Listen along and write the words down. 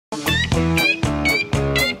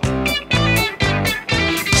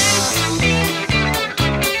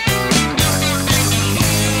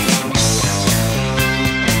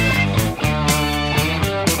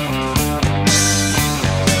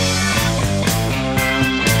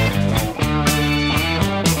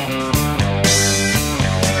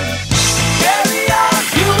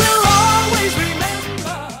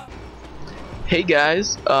Hey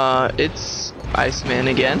guys, it's Iceman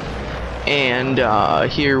again, and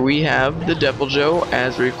here we have the Deviljho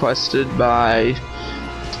as requested by,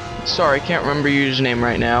 sorry, I can't remember your username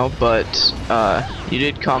right now, but you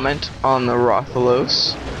did comment on the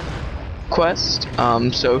Rothalos quest.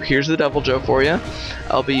 So here's the Deviljho for you.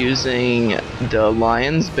 I'll be using the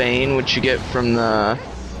Lion's Bane, which you get from the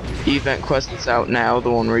event quest that's out now, the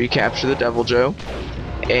one where you capture the Deviljho,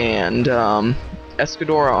 and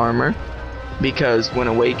Escadora armor, because when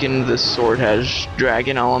awakened this sword has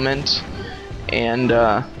dragon element, and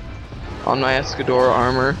on my Escadora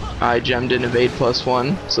armor I gemmed in evade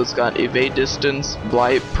 +1, so it's got evade distance,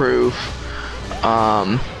 blight proof,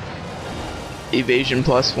 evasion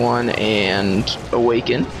 +1, and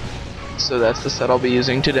awaken. So that's the set I'll be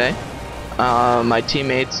using today. My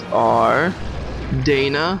teammates are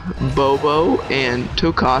Dana, Bobo, and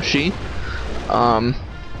Tokashi,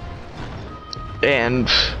 and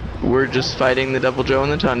we're just fighting the Deviljho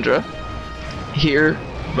in the tundra. Here,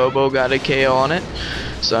 Bobo got a KO on it,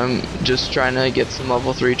 so I'm just trying to get some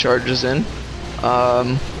level 3 charges in.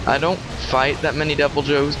 I don't fight that many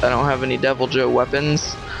Deviljhos. I don't have any Deviljho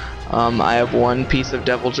weapons. I have one piece of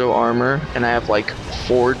Deviljho armor, and I have like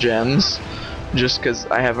 4 gems, just because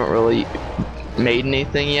I haven't really made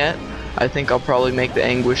anything yet. I think I'll probably make the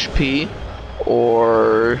Anguish P,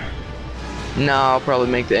 or no, I'll probably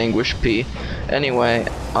make the Anguish P. Anyway,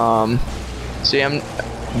 so yeah, I'm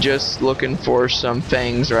just looking for some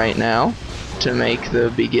fangs right now to make the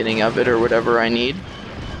beginning of it, or whatever I need.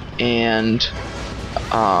 And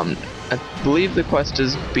I believe the quest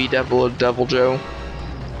is Be Devil of Deviljho,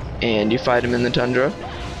 and you fight him in the tundra.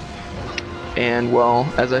 And well,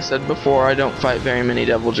 as I said before, I don't fight very many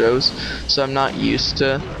Deviljhos, so I'm not used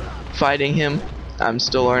to fighting him. I'm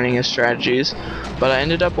still learning his strategies, but I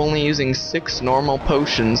ended up only using 6 normal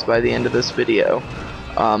potions by the end of this video,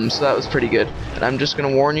 so that was pretty good. And I'm just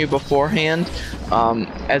gonna warn you beforehand,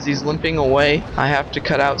 as he's limping away, I have to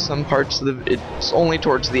cut out some parts of it's only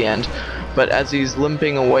towards the end, but as he's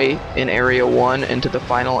limping away in area 1 into the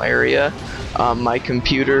final area, my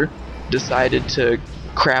computer decided to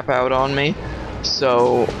crap out on me,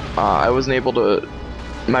 so I wasn't able to,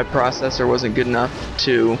 my processor wasn't good enough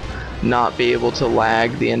to not be able to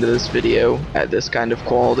lag the end of this video at this kind of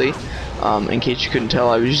quality. In case you couldn't tell,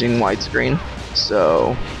 I was using widescreen,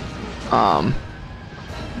 so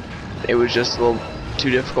it was just a little too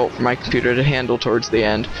difficult for my computer to handle towards the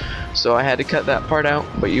end, so I had to cut that part out.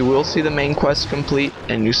 But you will see the main quest complete,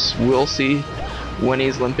 and you will see when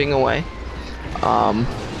he's limping away.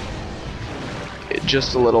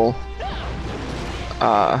 Just a little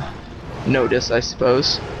notice, I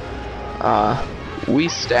suppose. We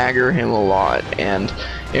stagger him a lot, and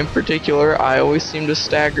in particular I always seem to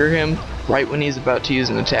stagger him right when he's about to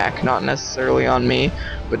use an attack, not necessarily on me,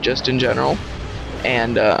 but just in general.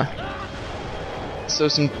 And so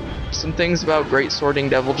some things about great swording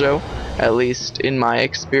Deviljho, at least in my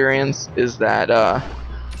experience, is that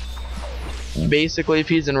basically if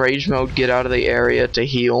he's in rage mode, get out of the area to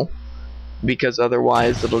heal, because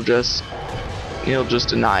otherwise he'll just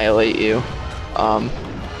annihilate you.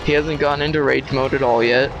 He hasn't gone into rage mode at all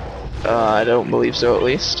yet. I don't believe so, at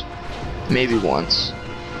least. Maybe once.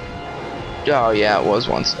 Oh yeah, it was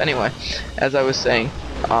once. Anyway, as I was saying,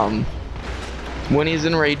 when he's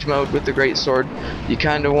in rage mode with the great sword, you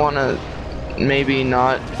kind of want to maybe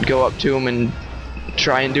not go up to him and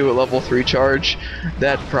try and do a level 3 charge.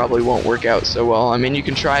 That probably won't work out so well. I mean, you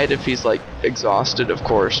can try it if he's like exhausted, of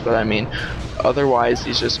course, but I mean, otherwise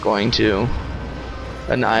he's just going to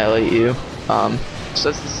annihilate you. So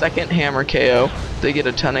that's the second hammer KO. They get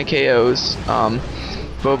a ton of KOs.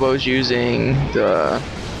 Bobo's using the,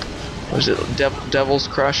 what is it, Devil's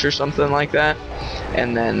Crush or something like that,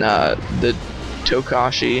 and then the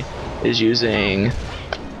Tokashi is using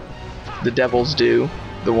the Devil's Dew,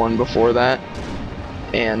 the one before that.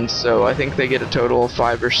 And so I think they get a total of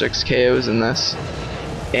 5 or 6 KOs in this.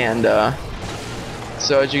 And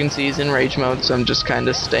so as you can see, he's in rage mode, so I'm just kind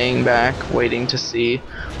of staying back, waiting to see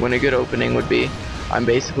when a good opening would be. I'm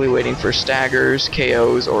basically waiting for staggers,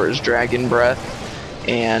 KOs, or his dragon breath.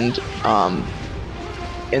 And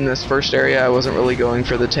in this first area I wasn't really going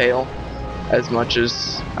for the tail as much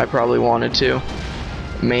as I probably wanted to,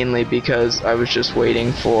 mainly because I was just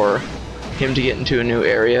waiting for him to get into a new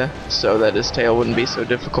area so that his tail wouldn't be so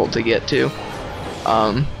difficult to get to.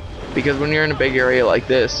 Because when you're in a big area like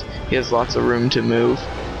this, he has lots of room to move,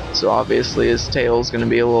 so obviously his tail is going to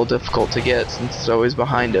be a little difficult to get since it's always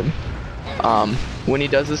behind him. When he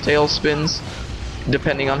does his tail spins,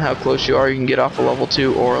 depending on how close you are, you can get off a level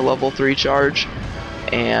 2 or a level 3 charge,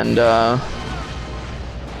 and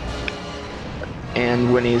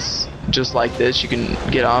when he's just like this. You can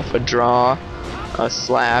get off a draw, a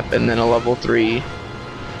slap, and then a level 3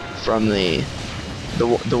 from the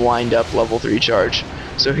wind up level 3 charge.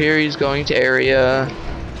 So here he's going to area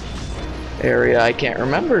I can't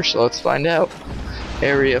remember, so let's find out.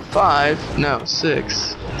 Area 5, no,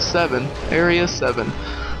 6, 7, area 7.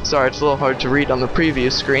 Sorry, it's a little hard to read on the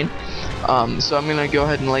previous screen. So I'm gonna go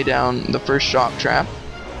ahead and lay down the first shock trap.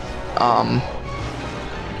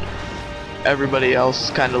 Everybody else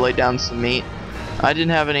kind of laid down some meat. I didn't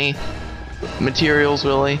have any materials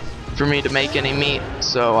really for me to make any meat,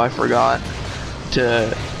 so I forgot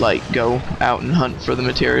to like go out and hunt for the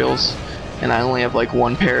materials, and I only have like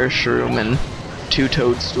 1 pair of shroom and 2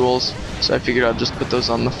 toadstools, so I figured I'd just put those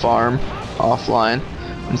on the farm offline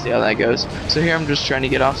and see how that goes. So here I'm just trying to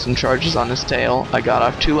get off some charges on his tail. I got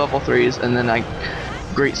off 2 level 3s, and then I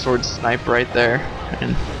great sword snipe right there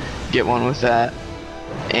and get one with that.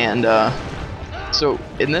 And so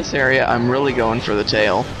in this area I'm really going for the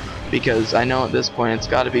tail, because I know at this point it's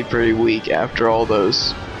got to be pretty weak after all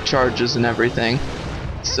those charges and everything.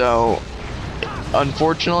 So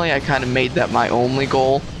unfortunately I kind of made that my only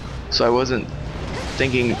goal, so I wasn't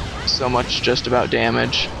thinking so much just about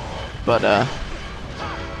damage, but I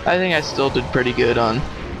think I still did pretty good on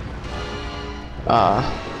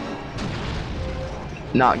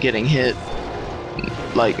not getting hit.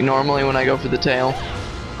 Like normally when I go for the tail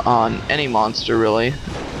on any monster really,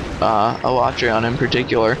 Elatrion in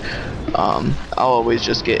particular, I'll always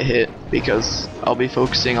just get hit because I'll be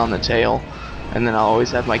focusing on the tail, and then I'll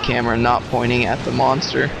always have my camera not pointing at the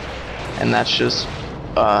monster, and that's just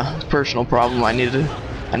a personal problem I need to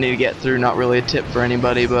get through. Not really a tip for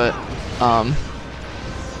anybody, but I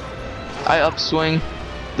upswing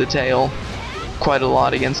the tail quite a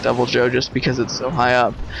lot against Deviljho just because it's so high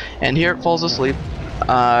up. And here it falls asleep.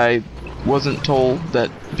 I wasn't told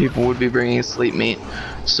that people would be bringing sleep meat,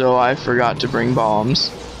 so I forgot to bring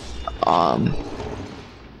bombs.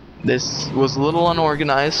 This was a little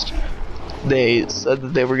unorganized. They said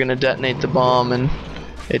that they were gonna detonate the bomb, and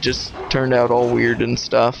it just turned out all weird and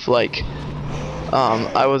stuff. Like,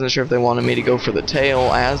 I wasn't sure if they wanted me to go for the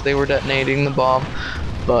tail as they were detonating the bomb,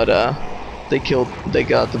 but they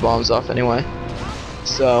got the bombs off anyway.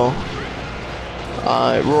 So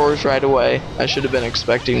it roars right away. I should have been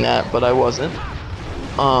expecting that, but I wasn't.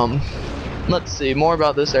 Let's see more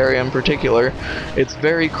about this area in particular. It's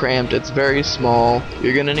very cramped, it's very small.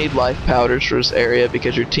 You're gonna need life powders for this area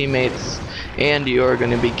because your teammates and you are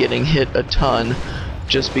gonna be getting hit a ton,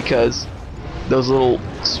 just because those little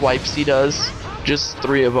swipes he does, just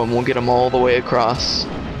 3 of them will get him all the way across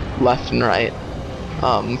left and right,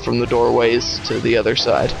 from the doorways to the other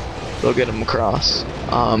side. They'll get him across.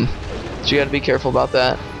 So you gotta be careful about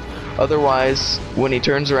that. Otherwise, when he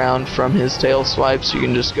turns around from his tail swipes, you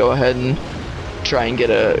can just go ahead and try and get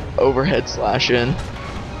a overhead slash in,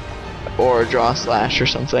 or a draw slash or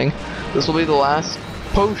something. This will be the last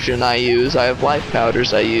potion I use. I have life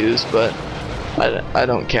powders I use, but I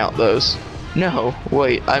don't count those. No,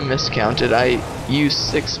 wait, I miscounted. I used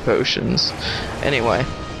 6 potions. Anyway,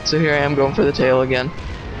 so here I am going for the tail again.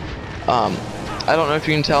 I don't know if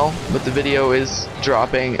you can tell, but the video is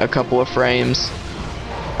dropping a couple of frames.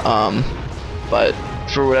 But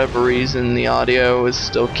for whatever reason the audio is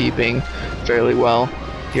still keeping fairly well.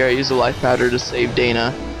 Here I use a life powder to save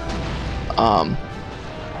Dana.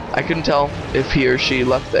 I couldn't tell if he or she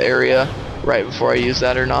left the area right before I used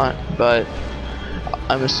that or not, but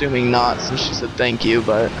I'm assuming not since she said thank you.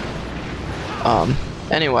 But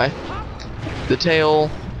anyway, the tail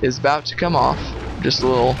is about to come off, just a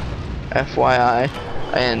little FYI,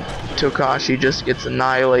 and Tokashi just gets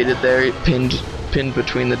annihilated there, pinned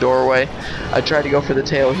between the doorway. I tried to go for the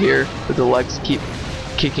tail here, but the legs keep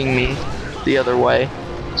kicking me the other way,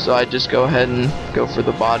 so I just go ahead and go for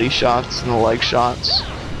the body shots and the leg shots.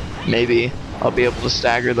 Maybe I'll be able to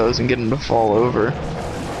stagger those and get him to fall over.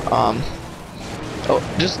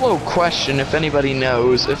 Oh, just a little question, if anybody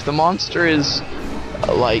knows, if the monster is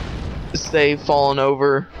like, say, fallen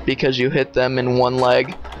over because you hit them in one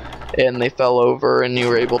leg and they fell over and you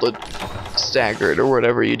were able to stagger it or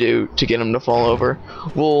whatever you do to get them to fall over,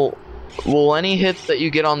 will any hits that you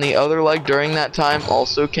get on the other leg during that time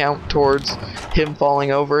also count towards him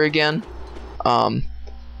falling over again? I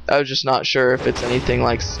was just not sure if it's anything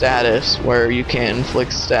like status where you can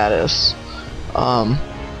inflict status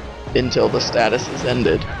until the status is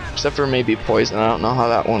ended, except for maybe poison. I don't know how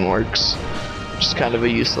that one works. Just kind of a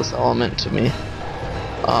useless element to me.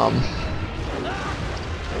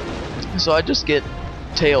 So I just get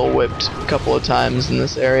tail whipped a couple of times in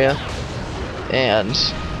this area and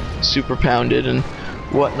super pounded and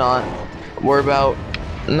whatnot. We're about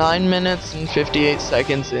 9 minutes and 58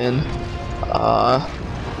 seconds in.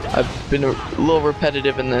 I've been a little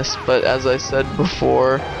repetitive in this, but as I said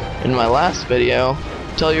before in my last video,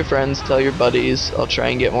 tell your friends, tell your buddies. I'll try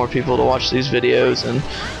and get more people to watch these videos, and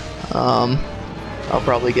I'll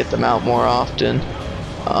probably get them out more often.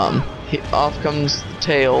 Off comes the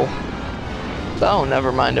tail. Oh,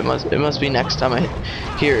 never mind. It must be next time.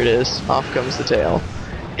 Here it is. Off comes the tail,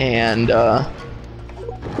 and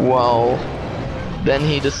well, then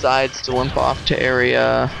he decides to limp off to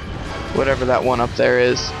area, whatever that one up there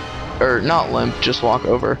is. Or not limp, just walk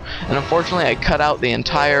over. And unfortunately I cut out the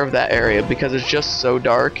entire of that area because it's just so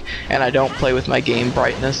dark and I don't play with my game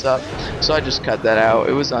brightness up, so I just cut that out.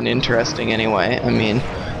 It was uninteresting anyway. I mean,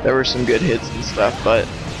 there were some good hits and stuff, but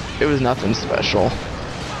it was nothing special.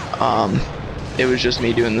 It was just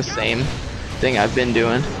me doing the same thing I've been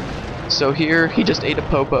doing. So here he just ate a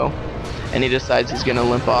popo and he decides he's gonna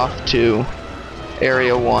limp off to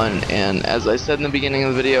Area 1, and as I said in the beginning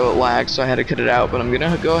of the video, it lagged, so I had to cut it out, but I'm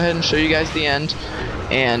gonna go ahead and show you guys the end.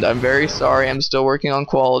 And I'm very sorry, I'm still working on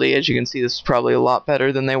quality. As you can see, this is probably a lot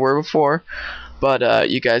better than they were before,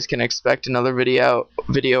 but you guys can expect another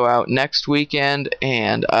video out next weekend,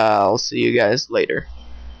 and I'll see you guys later.